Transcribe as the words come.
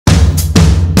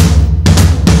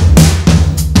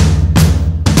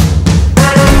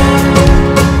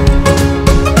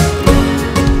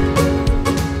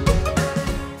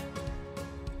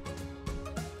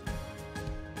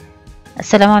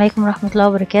Assalamu alaikum warahmatullahi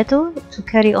wabarakatuh. To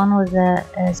carry on with the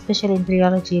special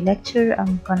embryology lecture,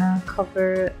 I'm gonna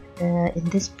cover in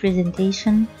this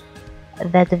presentation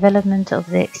the development of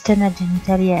the external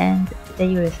genitalia and the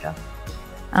urethra.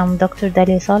 I'm Dr.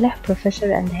 Dalia Saleh,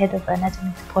 professor and head of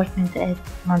anatomy department at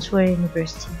Mansoura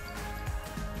University.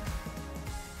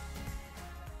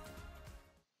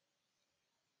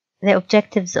 The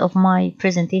objectives of my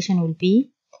presentation will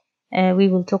be we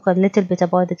will talk a little bit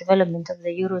about the development of the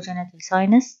urogenital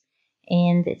sinus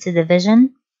and its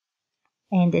division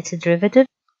and its derivative.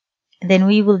 Then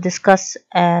we will discuss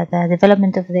the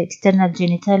development of the external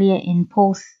genitalia in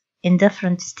both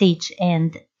indifferent stage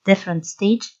and different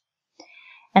stage.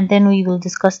 And then we will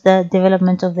discuss the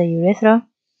development of the urethra,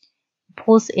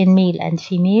 both in male and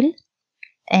female,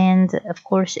 and of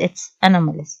course its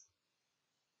anomalies.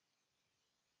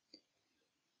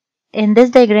 In this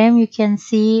diagram, you can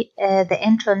see the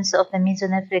entrance of the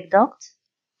mesonephric duct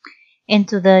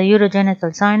into the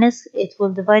urogenital sinus. It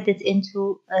will divide it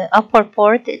into upper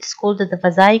part. It's called the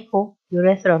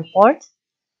vasico-urethral part,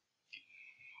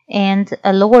 and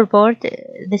a lower part.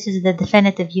 This is the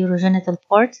definitive urogenital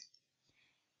part,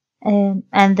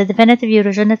 and the definitive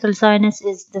urogenital sinus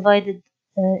is divided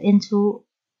into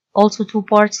also two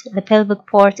parts: the pelvic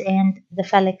part and the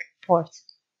phallic part.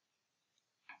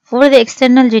 For the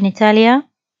external genitalia,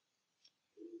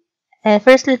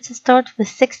 first let's start with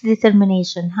sex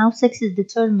determination. How sex is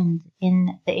determined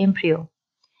in the embryo.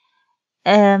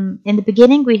 In the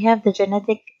beginning we have the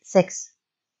genetic sex.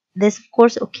 This of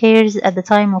course occurs at the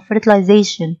time of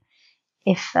fertilization.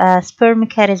 If a sperm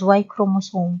carries Y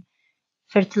chromosome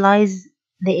fertilize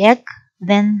the egg,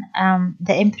 then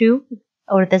the embryo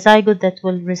or the zygote that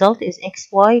will result is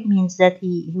XY, means that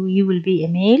he will be a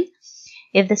male.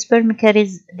 If the sperm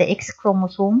carries the X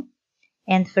chromosome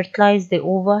and fertilize the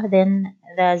ova, then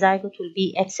the zygote will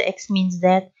be XX, means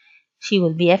that she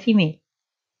will be a female.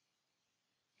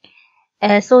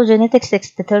 So genetic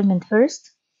sex determined first.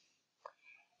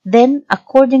 Then,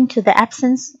 according to the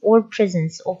absence or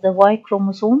presence of the Y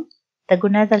chromosome, the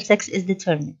gonadal sex is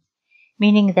determined.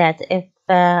 Meaning that if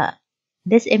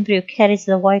this embryo carries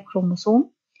the Y chromosome,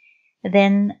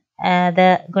 then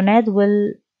the gonad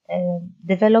will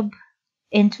develop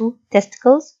into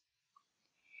testicles.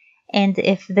 And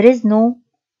if there is no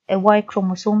Y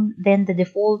chromosome, then the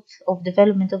default of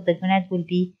development of the gonad will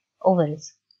be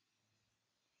ovaries.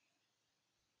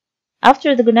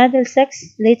 After the gonadal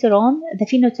sex, later on, the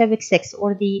phenotypic sex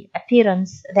or the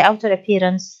appearance, the outer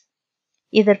appearance,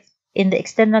 either in the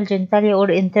external genitalia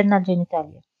or internal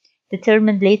genitalia,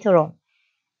 determined later on.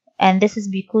 And this is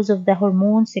because of the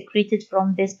hormone secreted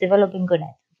from this developing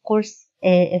gonad. Of course,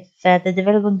 if the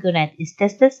developing gonad is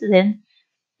testis, then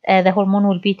the hormone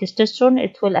will be testosterone.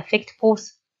 It will affect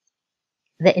both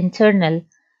the internal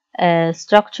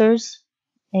structures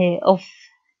of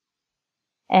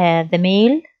the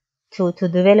male to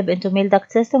develop into male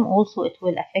duct system. Also, it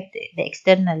will affect the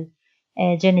external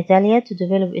genitalia to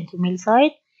develop into male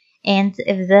side. And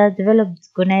if the developed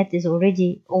gonad is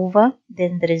already ova,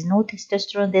 then there is no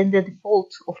testosterone. Then the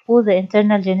default of both the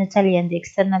internal genitalia and the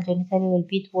external genitalia will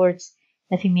be towards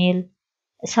the female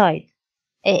side.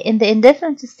 In the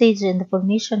indifferent stage in the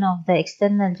formation of the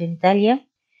external genitalia,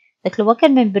 the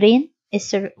cloacal membrane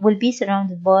will be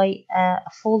surrounded by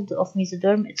a fold of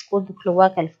mesoderm. It's called the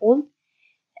cloacal fold.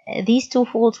 These two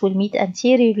folds will meet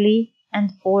anteriorly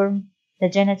and form the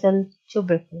genital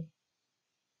tubercle.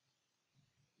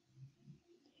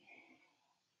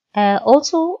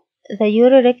 Also, the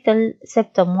urorectal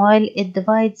septum, while it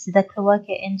divides the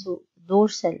cloaca into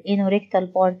dorsal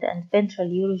anorectal part and ventral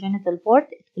urogenital part,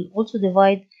 it will also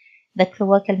divide the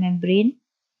cloacal membrane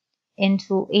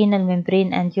into anal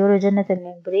membrane and urogenital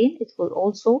membrane. It will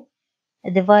also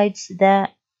divide the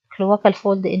cloacal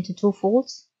fold into two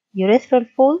folds: urethral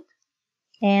fold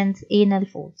and anal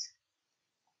folds.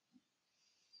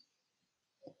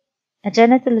 A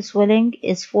genital swelling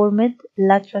is formed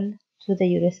lateral to the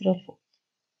urethral fold.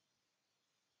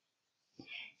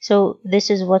 So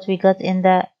this is what we got in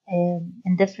the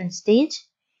indifferent stage.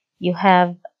 You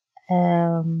have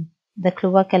the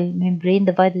cloacal membrane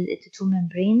divided into two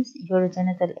membranes,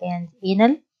 urogenital and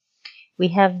anal. We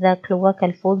have the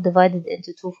cloacal fold divided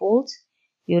into two folds,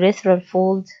 urethral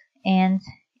fold and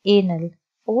anal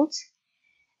folds.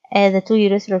 The two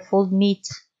urethral folds meet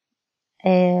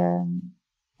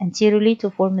anteriorly to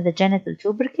form the genital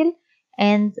tubercle,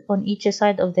 and on each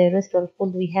side of the urethral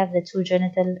fold we have the two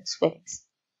genital swellings.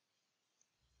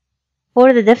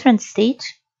 For the different stage,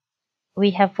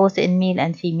 we have both in male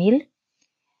and female.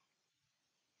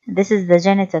 This is the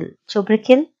genital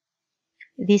tubercle.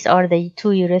 These are the two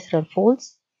urethral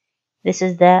folds. This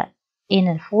is the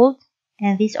anal fold,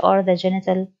 and these are the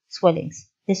genital swellings.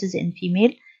 This is in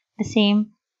female. The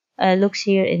same looks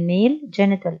here in male: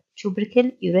 genital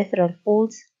tubercle, urethral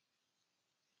folds,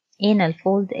 anal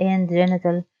fold, and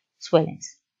genital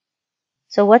swellings.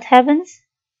 So what happens?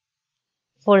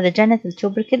 For the genital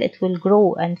tubercle, it will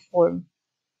grow and form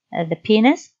the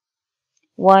penis,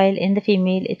 while in the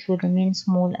female it will remain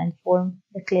small and form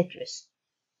the clitoris.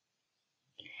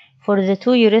 For the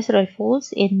two urethral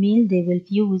folds, in male they will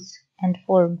fuse and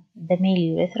form the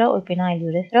male urethra or penile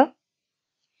urethra.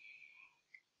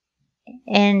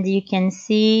 And you can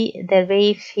see the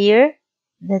wave here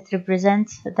that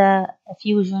represents the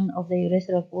fusion of the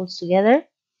urethral folds together.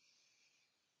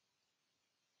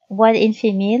 While in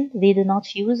female, they do not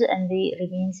fuse and they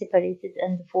remain separated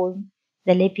and form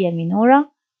the labia minora,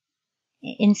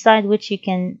 inside which you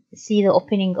can see the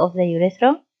opening of the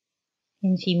urethra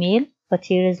in female, but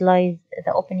here lies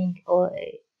the opening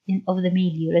of the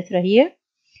male urethra here,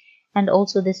 and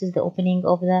also this is the opening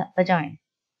of the vagina.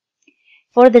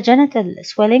 For the genital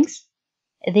swellings,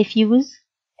 they fuse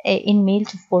in male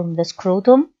to form the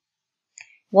scrotum,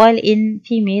 while in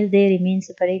female they remain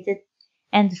separated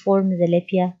and form the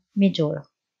labia majora.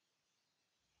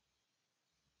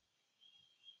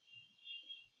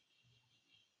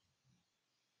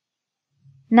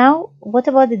 Now, what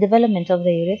about the development of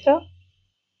the urethra?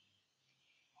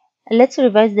 Let's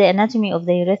revise the anatomy of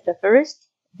the urethra first.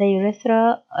 The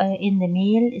urethra in the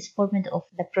male is formed of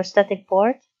the prostatic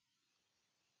part,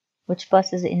 which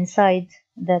passes inside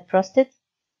the prostate,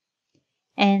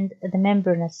 and the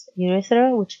membranous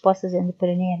urethra, which passes in the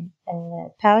perineal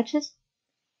pouches,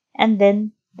 and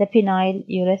then the penile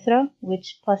urethra,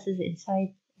 which passes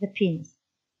inside the penis.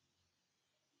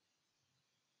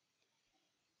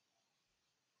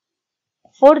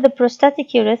 For the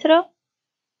prostatic urethra,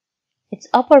 its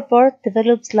upper part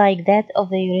develops like that of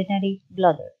the urinary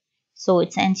bladder. So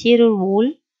its anterior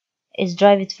wall is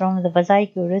derived from the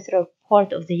vesico-urethral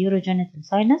part of the urogenital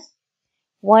sinus,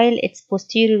 while its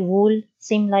posterior wall,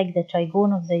 same like the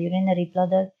trigone of the urinary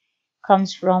bladder,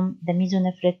 comes from the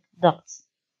mesonephric ducts,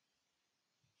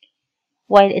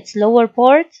 while its lower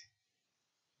part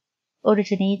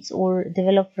originates or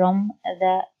develops from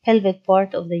the pelvic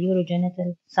part of the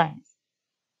urogenital sinus.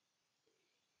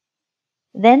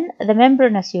 Then the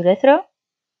membranous urethra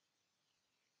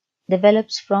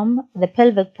develops from the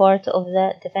pelvic part of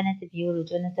the definitive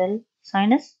urogenital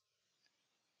sinus,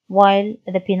 while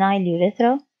the penile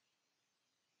urethra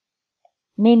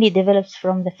mainly develops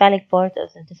from the phallic part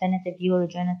of the definitive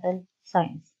urogenital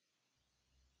sinus.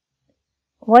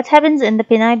 What happens in the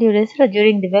penile urethra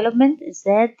during development is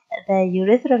that the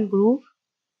urethral groove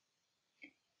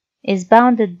is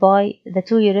bounded by the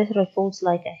two urethral folds,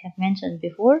 like I have mentioned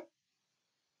before.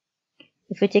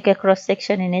 If we take a cross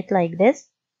section in it like this,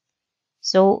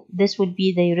 so this would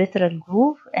be the urethral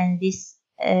groove, and these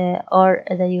are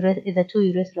the two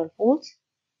urethral folds.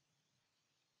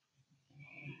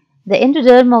 The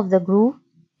endoderm of the groove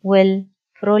will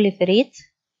proliferate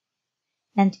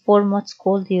and form what's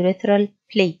called the urethral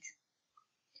plate,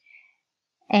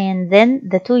 and then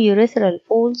the two urethral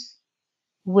folds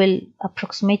will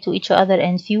approximate to each other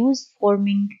and fuse,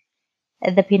 forming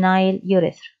the penile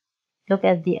urethra. Look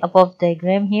at the above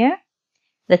diagram here.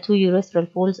 The two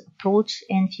urethral folds approach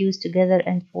and fuse together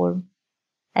and form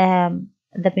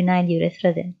the penile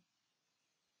urethra then.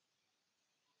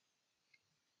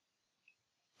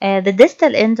 The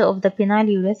distal end of the penile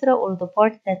urethra, or the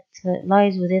part that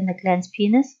lies within the glans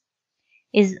penis,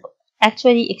 is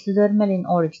actually ectodermal in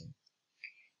origin.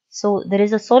 So there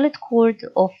is a solid cord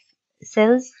of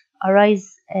cells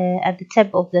arise at the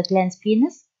tip of the glans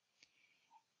penis,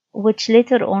 which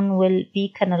later on will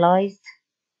be canalized,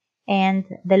 and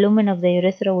the lumen of the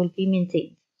urethra will be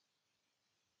maintained.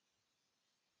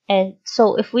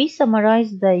 So if we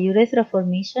summarize the urethra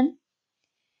formation,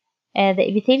 the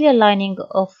epithelial lining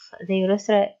of the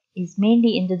urethra is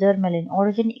mainly endodermal in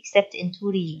origin, except in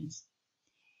two regions.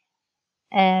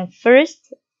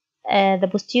 First, the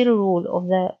posterior wall of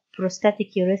the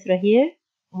prostatic urethra here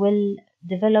will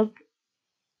develop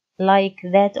like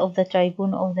that of the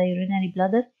trigone of the urinary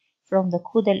bladder from the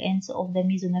caudal ends of the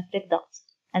mesonephric ducts.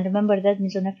 And remember that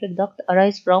mesonephric duct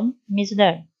arise from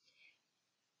mesoderm.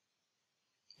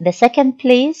 The second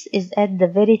place is at the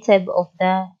very tip of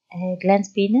the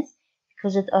glans penis,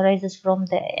 because it arises from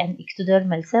an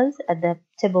ectodermal cells at the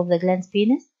tip of the glans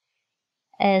penis.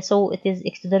 So it is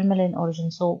ectodermal in origin.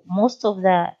 So most of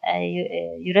the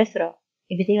urethra,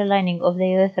 epithelial lining of the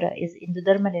urethra, is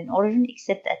endodermal in origin,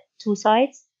 except at two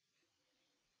sides.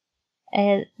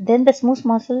 Then the smooth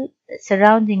muscle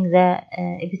surrounding the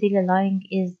epithelial lining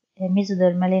is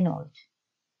mesodermal in origin.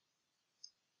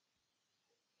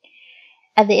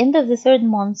 At the end of the 3rd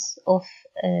month of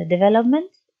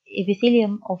development,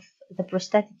 epithelium of the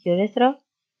prostatic urethra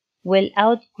will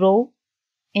outgrow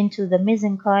into the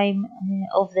mesenchyme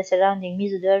of the surrounding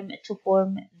mesoderm to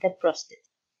form the prostate.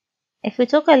 If we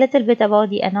talk a little bit about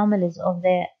the anomalies of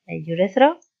the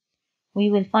urethra, we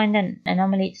will find an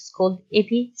anomaly. It's called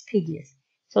epispadias.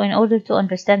 So in order to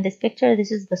understand this picture,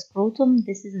 this is the scrotum,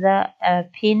 this is the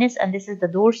penis, and this is the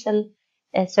dorsal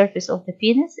surface of the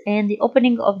penis. And the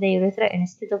opening of the urethra,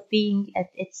 instead of being at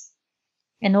its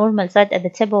normal side at the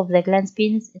tip of the glans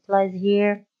penis, it lies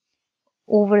here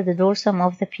over the dorsum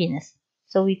of the penis.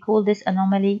 So we call this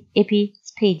anomaly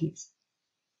epispadias.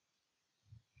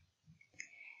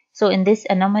 So in this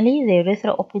anomaly, the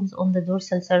urethra opens on the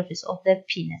dorsal surface of the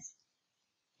penis.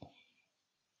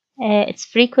 It's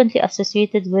frequently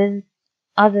associated with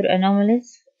other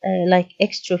anomalies like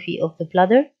extrophy of the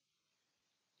bladder.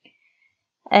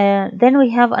 Then we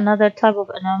have another type of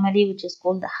anomaly which is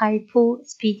called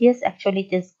hypospadias. Actually,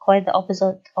 it is quite the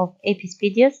opposite of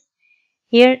epispadias.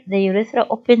 Here, the urethra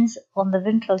opens on the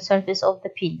ventral surface of the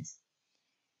penis.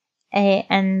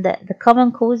 And the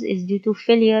common cause is due to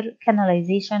failure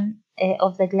canalization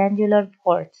of the glandular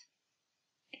port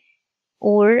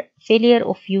or failure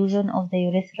of fusion of the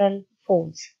urethral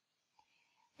folds.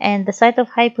 And the site of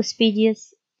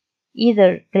hypospadias,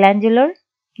 either glandular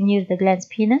near the glans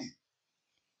penis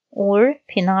or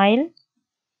penile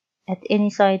at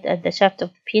any site at the shaft of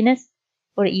the penis,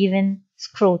 or even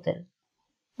scrotal.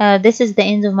 This is the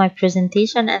end of my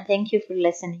presentation, and thank you for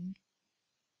listening.